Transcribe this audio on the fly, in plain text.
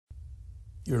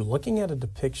You're looking at a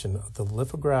depiction of the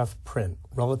lithograph print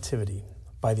Relativity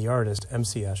by the artist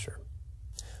M.C. Escher.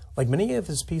 Like many of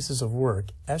his pieces of work,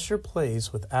 Escher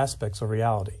plays with aspects of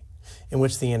reality, in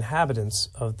which the inhabitants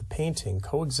of the painting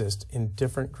coexist in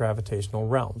different gravitational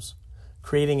realms,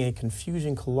 creating a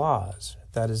confusing collage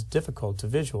that is difficult to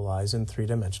visualize in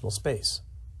three-dimensional space.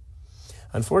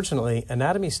 Unfortunately,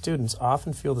 anatomy students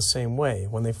often feel the same way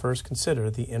when they first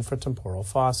consider the infratemporal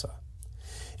fossa.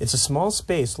 It's a small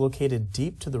space located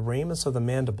deep to the ramus of the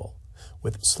mandible,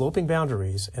 with sloping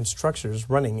boundaries and structures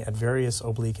running at various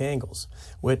oblique angles,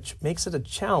 which makes it a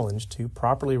challenge to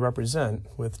properly represent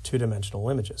with two-dimensional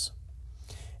images.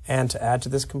 And to add to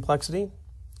this complexity,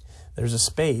 there's a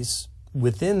space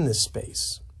within this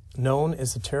space known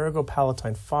as the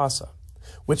pterygopalatine fossa,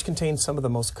 which contains some of the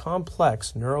most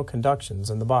complex neural conductions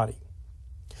in the body.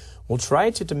 We'll try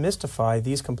to demystify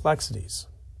these complexities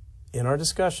in our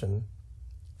discussion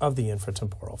of the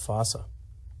infratemporal fossa.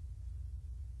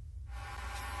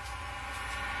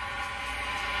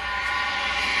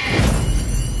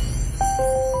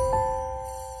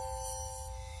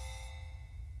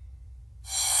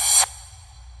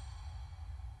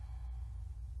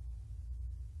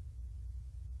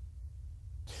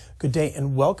 Good day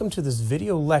and welcome to this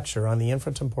video lecture on the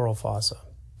infratemporal fossa.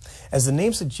 As the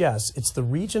name suggests, it's the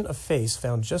region of face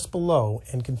found just below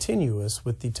and continuous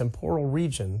with the temporal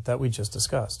region that we just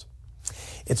discussed.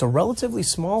 It's a relatively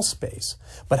small space,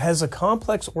 but has a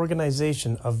complex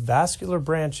organization of vascular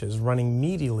branches running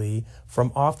medially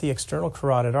from off the external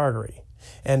carotid artery,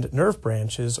 and nerve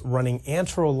branches running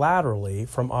anterolaterally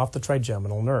from off the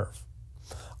trigeminal nerve.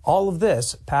 All of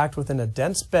this packed within a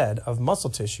dense bed of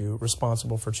muscle tissue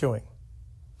responsible for chewing.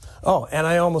 Oh, and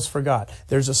I almost forgot.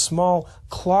 There's a small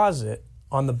closet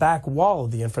on the back wall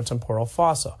of the infratemporal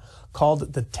fossa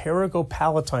called the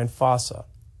pterygopalatine fossa.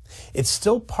 It's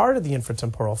still part of the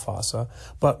infratemporal fossa,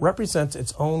 but represents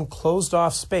its own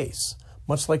closed-off space,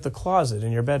 much like the closet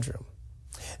in your bedroom.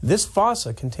 This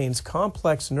fossa contains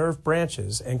complex nerve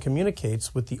branches and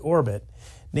communicates with the orbit,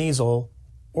 nasal,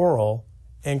 oral,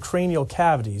 and cranial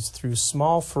cavities through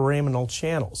small foraminal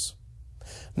channels.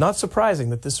 Not surprising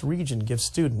that this region gives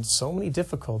students so many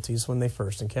difficulties when they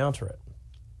first encounter it.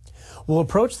 We'll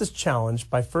approach this challenge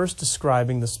by first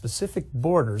describing the specific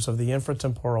borders of the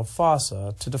infratemporal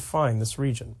fossa to define this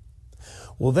region.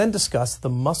 We'll then discuss the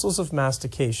muscles of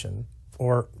mastication,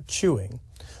 or chewing,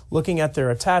 looking at their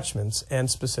attachments and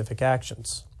specific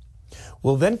actions.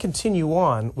 We'll then continue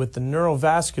on with the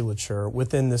neurovasculature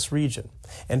within this region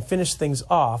and finish things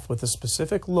off with a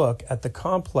specific look at the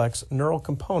complex neural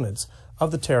components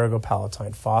of the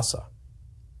pterygopalatine fossa.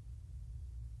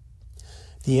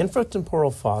 The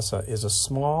infratemporal fossa is a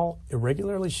small,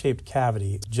 irregularly shaped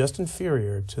cavity just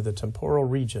inferior to the temporal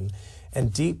region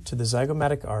and deep to the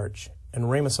zygomatic arch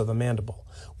and ramus of the mandible,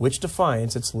 which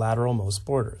defines its lateralmost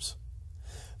borders.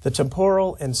 The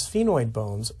temporal and sphenoid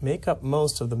bones make up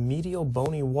most of the medial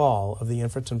bony wall of the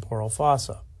infratemporal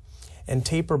fossa and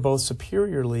taper both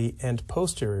superiorly and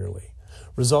posteriorly,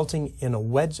 resulting in a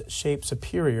wedge-shaped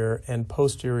superior and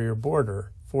posterior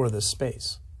border for this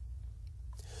space.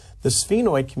 The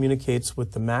sphenoid communicates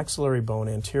with the maxillary bone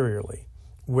anteriorly,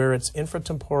 where its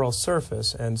infratemporal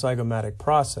surface and zygomatic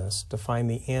process define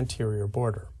the anterior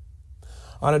border.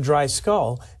 On a dry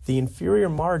skull, the inferior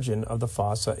margin of the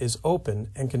fossa is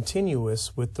open and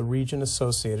continuous with the region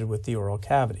associated with the oral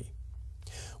cavity.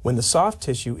 When the soft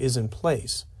tissue is in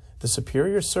place, the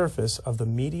superior surface of the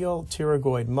medial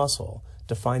pterygoid muscle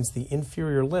defines the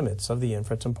inferior limits of the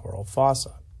infratemporal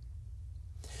fossa.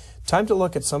 Time to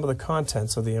look at some of the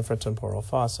contents of the infratemporal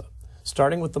fossa,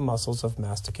 starting with the muscles of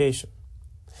mastication.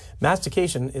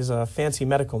 Mastication is a fancy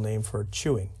medical name for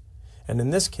chewing, and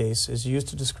in this case is used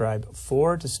to describe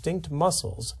 4 distinct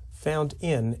muscles found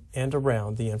in and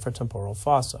around the infratemporal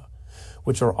fossa,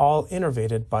 which are all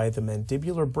innervated by the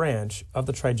mandibular branch of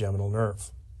the trigeminal nerve.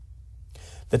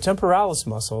 The temporalis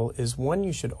muscle is one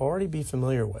you should already be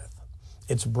familiar with.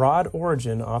 Its broad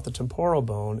origin off the temporal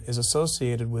bone is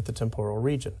associated with the temporal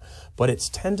region, but its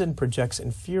tendon projects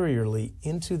inferiorly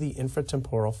into the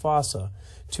infratemporal fossa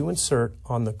to insert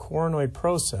on the coronoid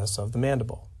process of the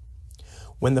mandible.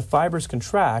 When the fibers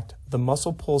contract, the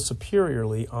muscle pulls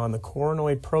superiorly on the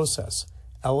coronoid process,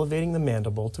 elevating the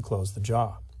mandible to close the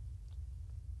jaw.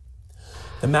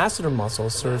 The masseter muscle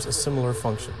serves a similar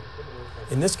function.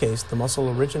 In this case, the muscle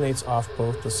originates off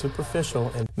both the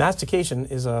superficial and mastication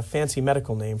is a fancy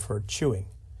medical name for chewing,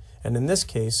 and in this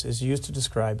case is used to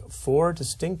describe 4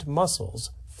 distinct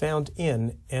muscles found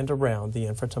in and around the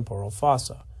infratemporal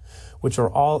fossa, which are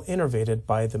all innervated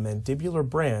by the mandibular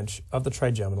branch of the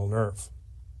trigeminal nerve.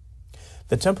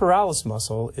 The temporalis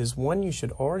muscle is one you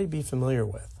should already be familiar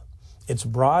with. Its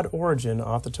broad origin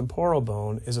off the temporal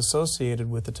bone is associated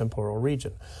with the temporal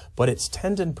region, but its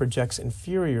tendon projects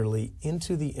inferiorly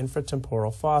into the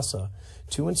infratemporal fossa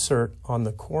to insert on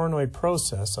the coronoid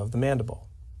process of the mandible.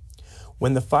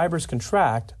 When the fibers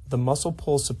contract, the muscle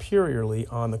pulls superiorly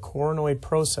on the coronoid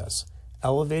process,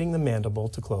 elevating the mandible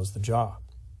to close the jaw.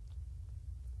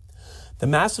 The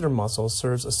masseter muscle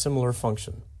serves a similar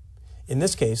function. In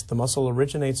this case, the muscle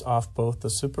originates off both the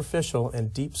superficial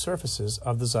and deep surfaces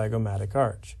of the zygomatic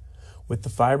arch, with the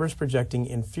fibers projecting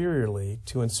inferiorly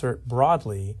to insert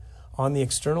broadly on the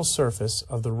external surface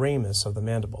of the ramus of the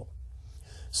mandible.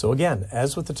 So again,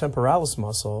 as with the temporalis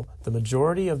muscle, the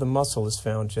majority of the muscle is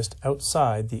found just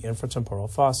outside the infratemporal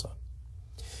fossa.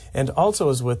 And also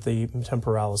as with the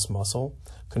temporalis muscle,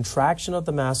 contraction of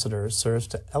the masseter serves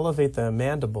to elevate the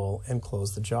mandible and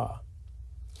close the jaw.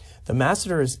 The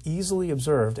masseter is easily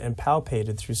observed and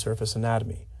palpated through surface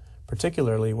anatomy,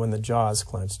 particularly when the jaw is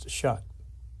clenched shut.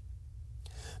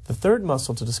 The third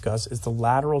muscle to discuss is the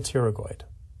lateral pterygoid.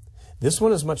 This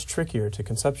one is much trickier to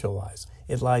conceptualize.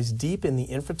 It lies deep in the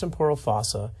infratemporal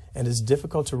fossa and is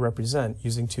difficult to represent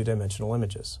using two-dimensional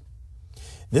images.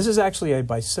 This is actually a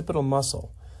bicipital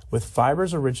muscle, with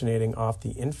fibers originating off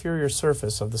the inferior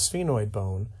surface of the sphenoid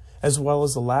bone, as well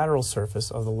as the lateral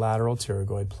surface of the lateral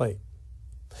pterygoid plate.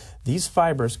 These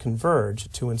fibers converge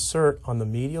to insert on the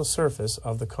medial surface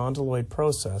of the condyloid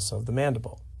process of the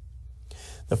mandible.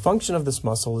 The function of this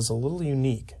muscle is a little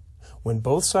unique. When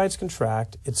both sides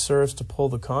contract, it serves to pull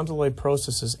the condyloid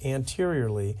processes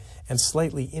anteriorly and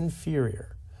slightly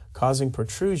inferior, causing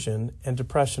protrusion and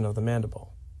depression of the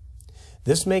mandible.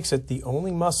 This makes it the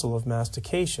only muscle of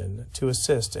mastication to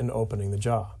assist in opening the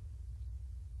jaw.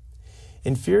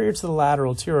 Inferior to the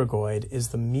lateral pterygoid is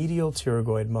the medial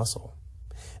pterygoid muscle.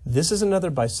 This is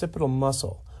another bicipital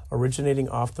muscle originating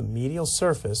off the medial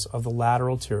surface of the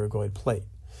lateral pterygoid plate,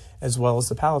 as well as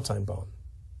the palatine bone.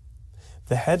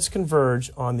 The heads converge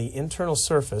on the internal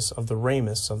surface of the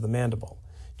ramus of the mandible,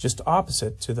 just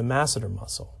opposite to the masseter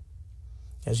muscle.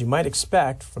 As you might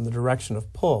expect from the direction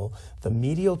of pull, the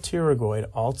medial pterygoid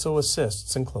also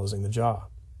assists in closing the jaw.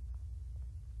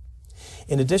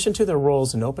 In addition to their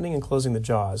roles in opening and closing the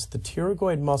jaws, the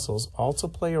pterygoid muscles also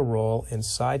play a role in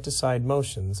side-to-side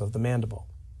motions of the mandible.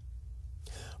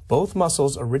 Both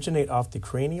muscles originate off the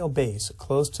cranial base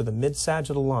close to the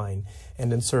mid-sagittal line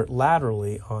and insert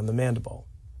laterally on the mandible.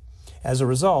 As a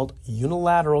result,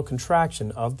 unilateral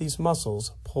contraction of these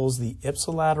muscles pulls the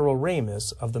ipsilateral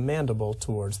ramus of the mandible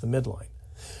towards the midline,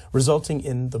 resulting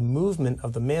in the movement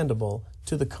of the mandible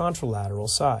to the contralateral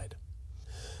side.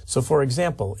 So for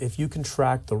example, if you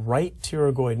contract the right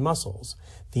pterygoid muscles,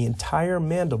 the entire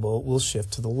mandible will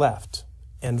shift to the left,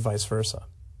 and vice versa.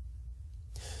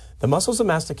 The muscles of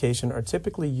mastication are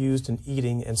typically used in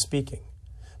eating and speaking,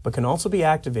 but can also be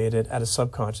activated at a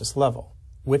subconscious level,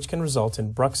 which can result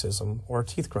in bruxism or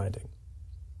teeth grinding.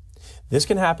 This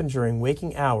can happen during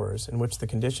waking hours in which the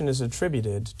condition is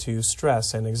attributed to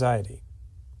stress and anxiety.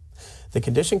 The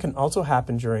condition can also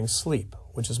happen during sleep,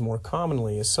 which is more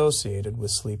commonly associated with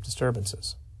sleep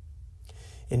disturbances.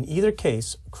 In either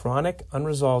case, chronic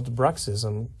unresolved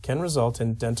bruxism can result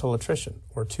in dental attrition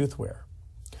or tooth wear.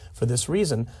 For this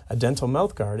reason, a dental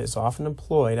mouthguard is often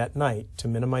employed at night to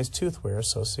minimize tooth wear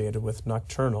associated with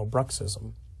nocturnal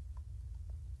bruxism.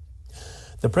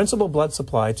 The principal blood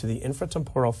supply to the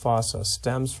infratemporal fossa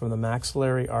stems from the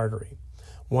maxillary artery,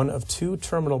 one of two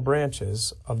terminal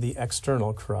branches of the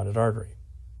external carotid artery.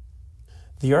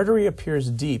 The artery appears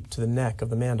deep to the neck of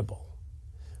the mandible.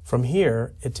 From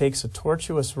here, it takes a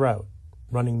tortuous route,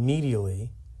 running medially,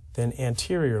 then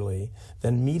anteriorly,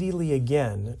 then medially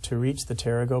again to reach the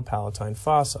pterygopalatine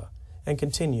fossa and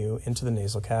continue into the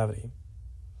nasal cavity.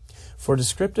 For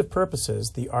descriptive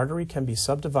purposes, the artery can be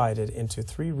subdivided into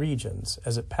three regions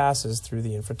as it passes through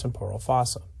the infratemporal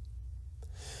fossa.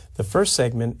 The first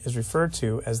segment is referred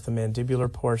to as the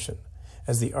mandibular portion,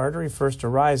 as the artery first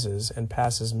arises and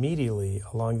passes medially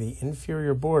along the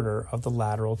inferior border of the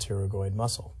lateral pterygoid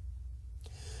muscle.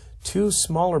 Two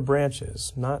smaller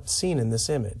branches, not seen in this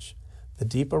image, the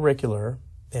deep auricular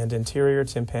and anterior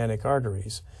tympanic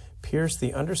arteries, pierce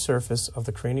the undersurface of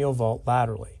the cranial vault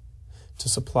laterally to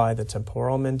supply the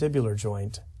temporal mandibular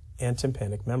joint and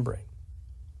tympanic membrane.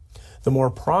 The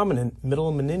more prominent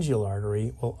middle meningeal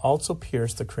artery will also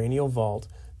pierce the cranial vault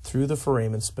through the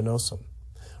foramen spinosum,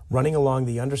 running along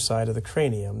the underside of the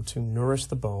cranium to nourish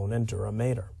the bone and dura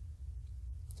mater.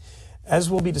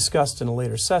 As will be discussed in a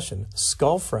later session,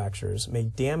 skull fractures may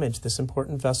damage this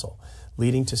important vessel,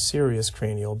 leading to serious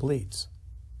cranial bleeds.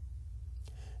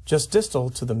 Just distal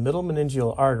to the middle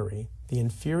meningeal artery, the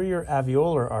inferior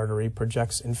alveolar artery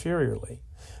projects inferiorly,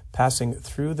 passing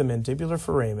through the mandibular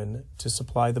foramen to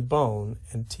supply the bone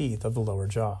and teeth of the lower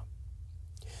jaw.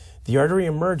 The artery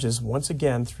emerges once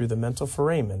again through the mental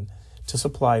foramen to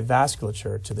supply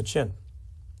vasculature to the chin.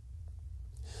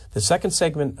 The second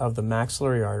segment of the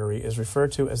maxillary artery is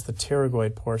referred to as the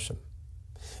pterygoid portion.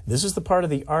 This is the part of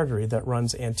the artery that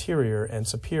runs anterior and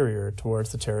superior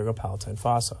towards the pterygopalatine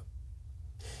fossa.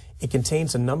 It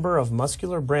contains a number of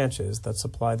muscular branches that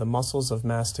supply the muscles of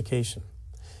mastication,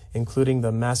 including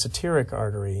the masseteric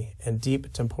artery and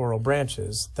deep temporal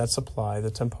branches that supply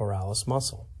the temporalis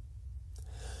muscle.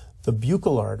 The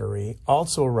buccal artery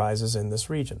also arises in this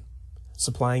region,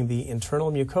 supplying the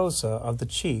internal mucosa of the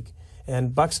cheek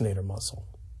and buccinator muscle.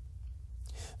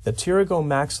 The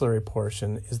pterygomaxillary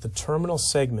portion is the terminal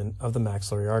segment of the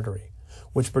maxillary artery,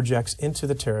 which projects into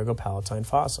the pterygopalatine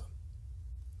fossa.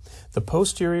 The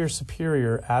posterior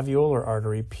superior alveolar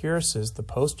artery pierces the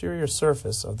posterior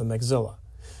surface of the maxilla,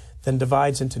 then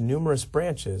divides into numerous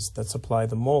branches that supply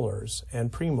the molars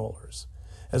and premolars,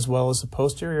 as well as the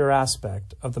posterior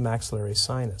aspect of the maxillary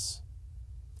sinus.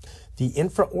 The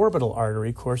infraorbital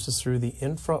artery courses through the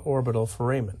infraorbital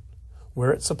foramen,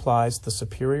 where it supplies the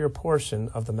superior portion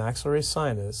of the maxillary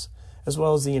sinus as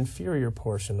well as the inferior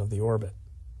portion of the orbit.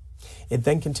 It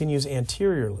then continues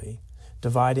anteriorly,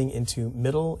 dividing into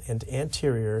middle and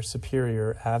anterior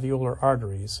superior alveolar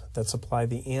arteries that supply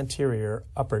the anterior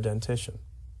upper dentition.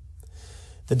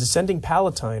 The descending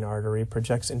palatine artery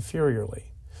projects inferiorly,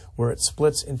 where it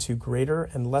splits into greater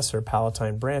and lesser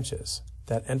palatine branches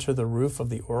that enter the roof of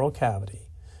the oral cavity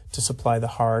to supply the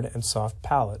hard and soft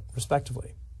palate,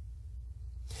 respectively.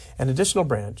 An additional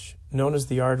branch, known as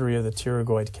the artery of the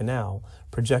pterygoid canal,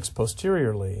 projects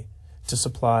posteriorly to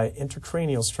supply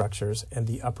intracranial structures and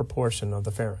the upper portion of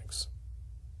the pharynx.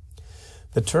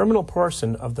 The terminal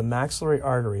portion of the maxillary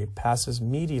artery passes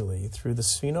medially through the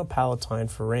sphenopalatine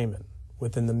foramen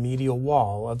within the medial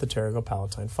wall of the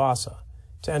pterygopalatine fossa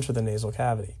to enter the nasal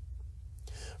cavity.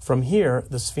 From here,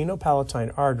 the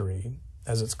sphenopalatine artery,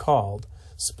 as it's called,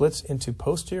 splits into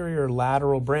posterior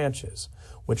lateral branches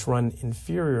which run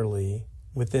inferiorly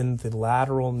within the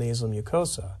lateral nasal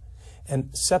mucosa,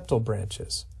 and septal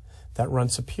branches that run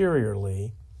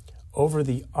superiorly over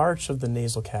the arch of the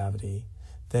nasal cavity,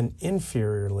 then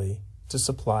inferiorly to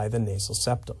supply the nasal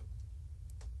septum.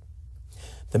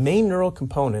 The main neural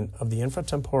component of the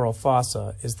infratemporal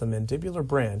fossa is the mandibular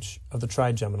branch of the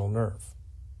trigeminal nerve.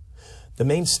 The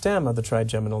main stem of the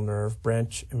trigeminal nerve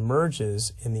branch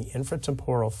emerges in the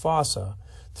infratemporal fossa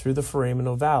through the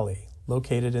foraminal valley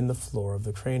located in the floor of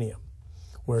the cranium,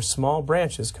 where small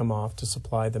branches come off to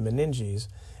supply the meninges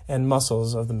and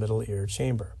muscles of the middle ear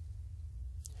chamber.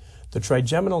 The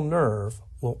trigeminal nerve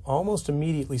will almost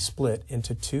immediately split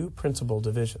into two principal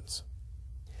divisions.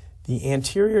 The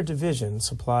anterior division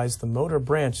supplies the motor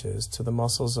branches to the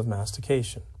muscles of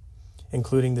mastication,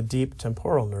 including the deep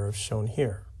temporal nerves shown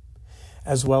here,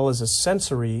 as well as a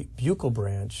sensory buccal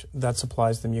branch that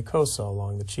supplies the mucosa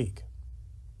along the cheek.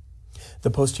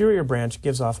 The posterior branch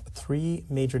gives off three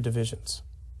major divisions.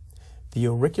 The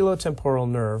auriculotemporal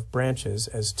nerve branches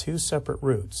as two separate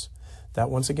roots that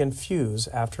once again fuse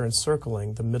after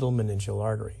encircling the middle meningeal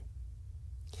artery.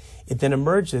 It then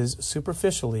emerges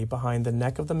superficially behind the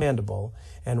neck of the mandible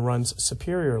and runs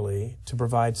superiorly to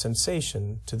provide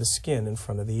sensation to the skin in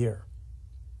front of the ear.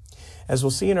 As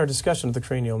we'll see in our discussion of the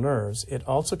cranial nerves, it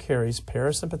also carries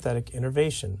parasympathetic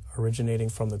innervation originating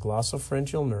from the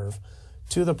glossopharyngeal nerve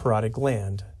to the parotid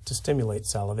gland to stimulate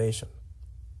salivation.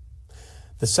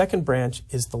 The second branch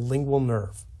is the lingual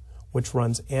nerve, which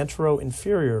runs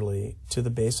antero-inferiorly to the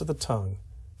base of the tongue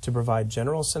to provide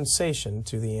general sensation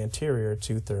to the anterior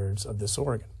two-thirds of this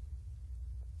organ.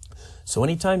 So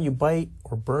anytime you bite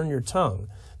or burn your tongue,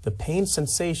 the pain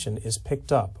sensation is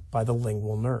picked up by the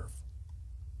lingual nerve.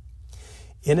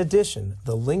 In addition,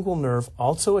 the lingual nerve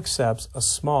also accepts a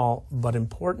small but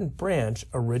important branch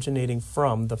originating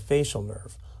from the facial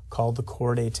nerve, called the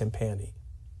chordae tympani.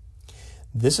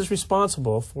 This is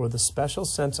responsible for the special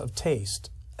sense of taste,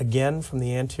 again from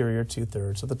the anterior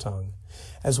two-thirds of the tongue,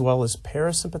 as well as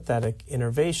parasympathetic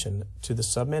innervation to the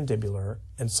submandibular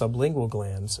and sublingual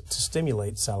glands to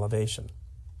stimulate salivation.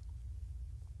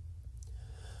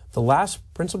 The last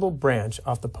principal branch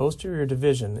off the posterior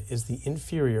division is the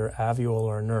inferior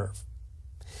alveolar nerve.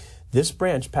 This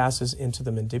branch passes into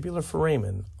the mandibular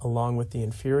foramen along with the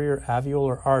inferior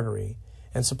alveolar artery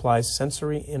and supplies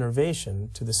sensory innervation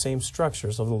to the same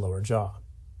structures of the lower jaw.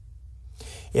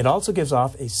 It also gives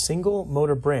off a single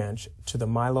motor branch to the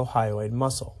mylohyoid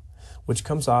muscle, which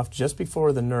comes off just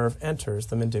before the nerve enters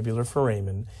the mandibular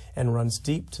foramen and runs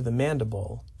deep to the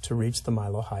mandible to reach the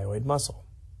mylohyoid muscle.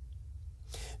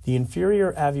 The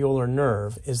inferior alveolar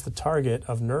nerve is the target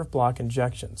of nerve block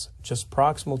injections, just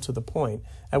proximal to the point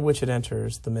at which it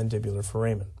enters the mandibular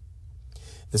foramen.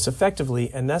 This effectively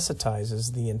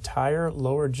anesthetizes the entire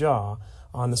lower jaw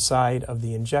on the side of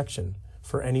the injection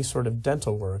for any sort of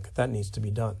dental work that needs to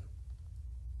be done.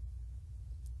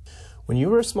 When you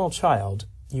were a small child,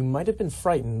 you might have been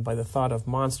frightened by the thought of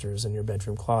monsters in your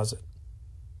bedroom closet.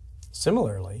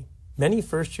 Similarly, many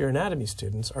first-year anatomy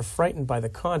students are frightened by the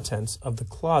contents of the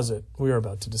closet we are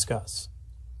about to discuss.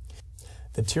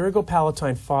 The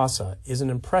pterygopalatine fossa is an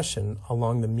impression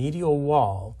along the medial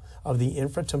wall of the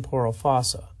infratemporal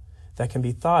fossa that can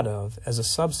be thought of as a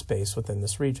subspace within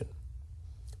this region.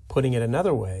 Putting it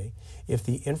another way, if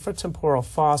the infratemporal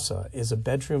fossa is a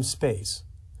bedroom space,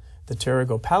 the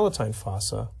pterygopalatine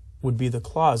fossa would be the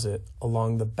closet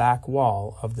along the back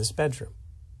wall of this bedroom.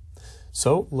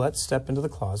 So let's step into the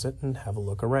closet and have a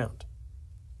look around.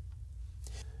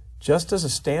 Just as a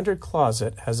standard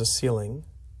closet has a ceiling,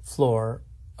 floor,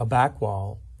 a back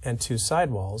wall, and two side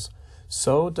walls,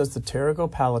 so does the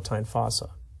pterygopalatine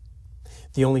fossa.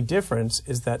 The only difference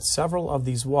is that several of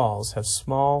these walls have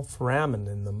small foramen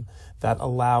in them that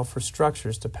allow for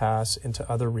structures to pass into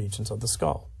other regions of the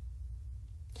skull.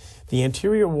 The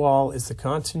anterior wall is the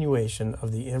continuation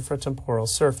of the infratemporal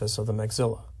surface of the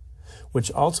maxilla, which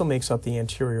also makes up the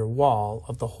anterior wall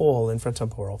of the whole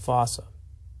infratemporal fossa.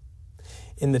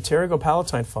 In the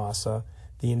pterygopalatine fossa,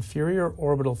 the inferior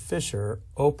orbital fissure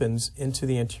opens into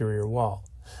the anterior wall,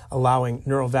 allowing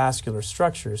neurovascular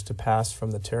structures to pass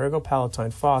from the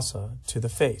pterygopalatine fossa to the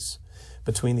face,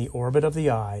 between the orbit of the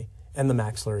eye and the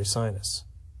maxillary sinus.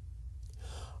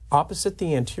 Opposite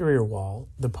the anterior wall,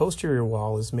 the posterior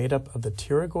wall is made up of the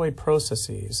pterygoid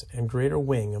processes and greater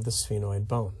wing of the sphenoid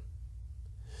bone.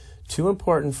 Two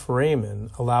important foramen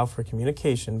allow for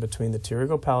communication between the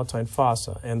pterygopalatine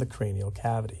fossa and the cranial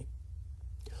cavity.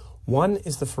 One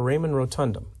is the foramen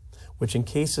rotundum, which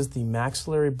encases the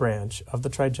maxillary branch of the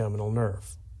trigeminal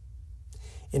nerve.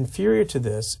 Inferior to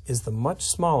this is the much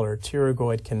smaller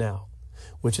pterygoid canal,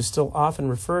 which is still often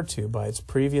referred to by its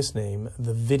previous name,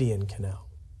 the Vidian canal.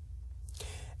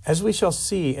 As we shall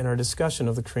see in our discussion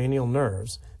of the cranial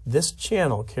nerves, this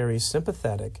channel carries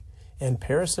sympathetic and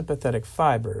parasympathetic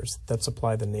fibers that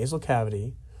supply the nasal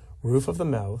cavity, roof of the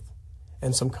mouth,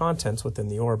 and some contents within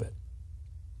the orbit.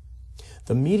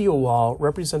 The medial wall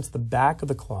represents the back of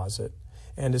the closet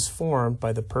and is formed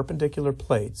by the perpendicular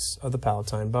plates of the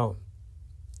palatine bone.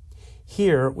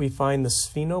 Here we find the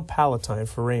sphenopalatine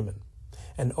foramen,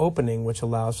 an opening which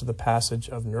allows for the passage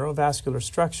of neurovascular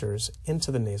structures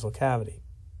into the nasal cavity.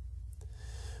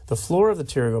 The floor of the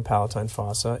pterygopalatine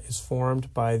fossa is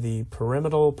formed by the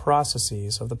pyramidal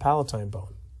processes of the palatine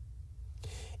bone.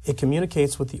 It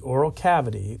communicates with the oral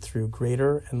cavity through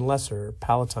greater and lesser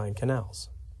palatine canals.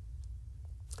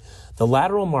 The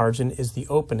lateral margin is the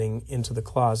opening into the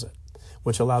closet,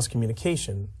 which allows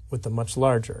communication with the much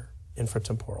larger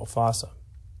infratemporal fossa.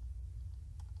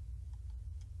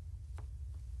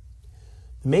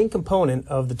 The main component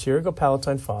of the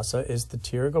pterygopalatine fossa is the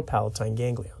pterygopalatine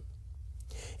ganglion.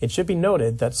 It should be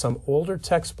noted that some older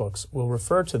textbooks will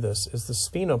refer to this as the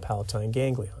sphenopalatine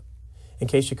ganglion, in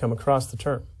case you come across the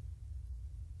term.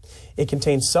 It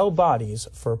contains cell bodies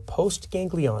for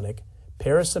postganglionic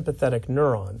parasympathetic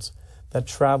neurons that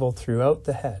travel throughout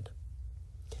the head.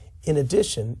 In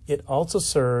addition, it also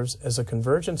serves as a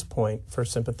convergence point for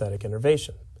sympathetic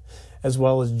innervation, as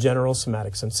well as general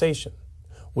somatic sensation,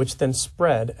 which then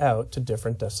spread out to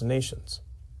different destinations.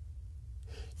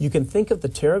 You can think of the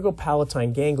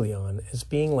pterygopalatine ganglion as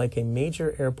being like a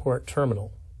major airport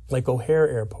terminal, like O'Hare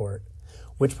Airport,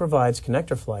 which provides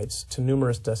connector flights to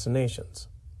numerous destinations.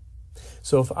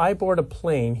 So if I board a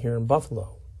plane here in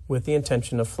Buffalo with the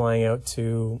intention of flying out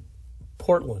to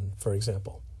Portland, for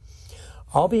example,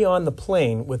 I'll be on the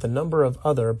plane with a number of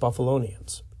other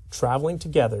Buffalonians traveling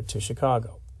together to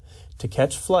Chicago to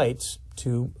catch flights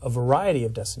to a variety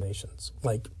of destinations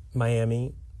like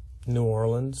Miami, New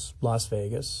Orleans, Las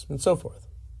Vegas, and so forth.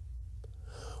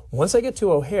 Once I get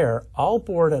to O'Hare, I'll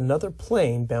board another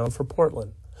plane bound for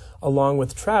Portland, along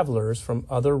with travelers from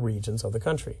other regions of the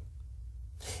country.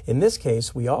 In this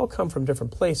case, we all come from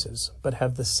different places, but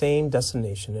have the same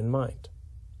destination in mind.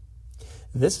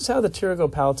 This is how the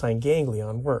pterygopalatine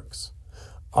ganglion works.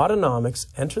 Autonomics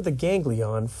enter the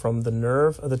ganglion from the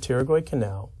nerve of the pterygoid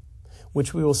canal,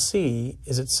 which we will see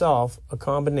is itself a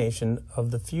combination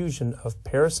of the fusion of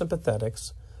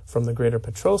parasympathetics from the greater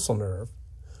petrosal nerve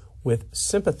with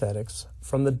sympathetics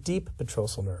from the deep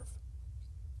petrosal nerve.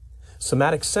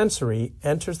 Somatic sensory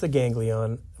enters the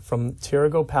ganglion from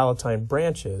pterygopalatine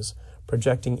branches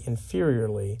projecting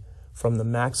inferiorly from the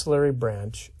maxillary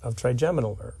branch of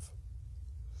trigeminal nerve.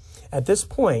 At this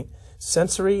point,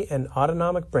 sensory and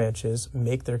autonomic branches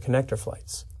make their connector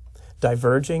flights,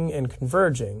 diverging and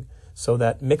converging so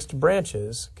that mixed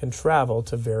branches can travel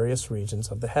to various regions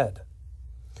of the head.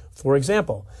 For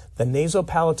example, the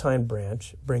nasopalatine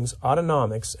branch brings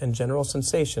autonomics and general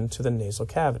sensation to the nasal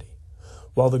cavity,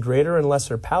 while the greater and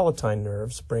lesser palatine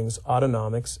nerves brings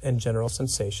autonomics and general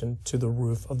sensation to the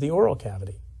roof of the oral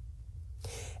cavity.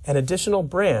 An additional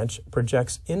branch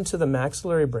projects into the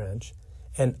maxillary branch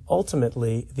and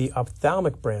ultimately the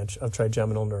ophthalmic branch of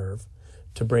trigeminal nerve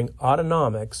to bring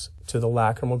autonomics to the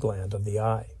lacrimal gland of the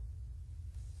eye.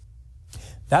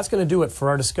 That's going to do it for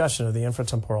our discussion of the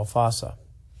infratemporal fossa.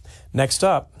 Next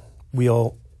up,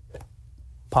 we'll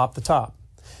pop the top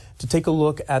to take a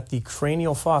look at the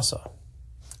cranial fossa.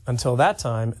 Until that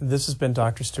time, this has been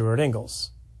Dr. Stuart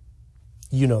Inglis.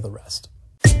 You know the rest.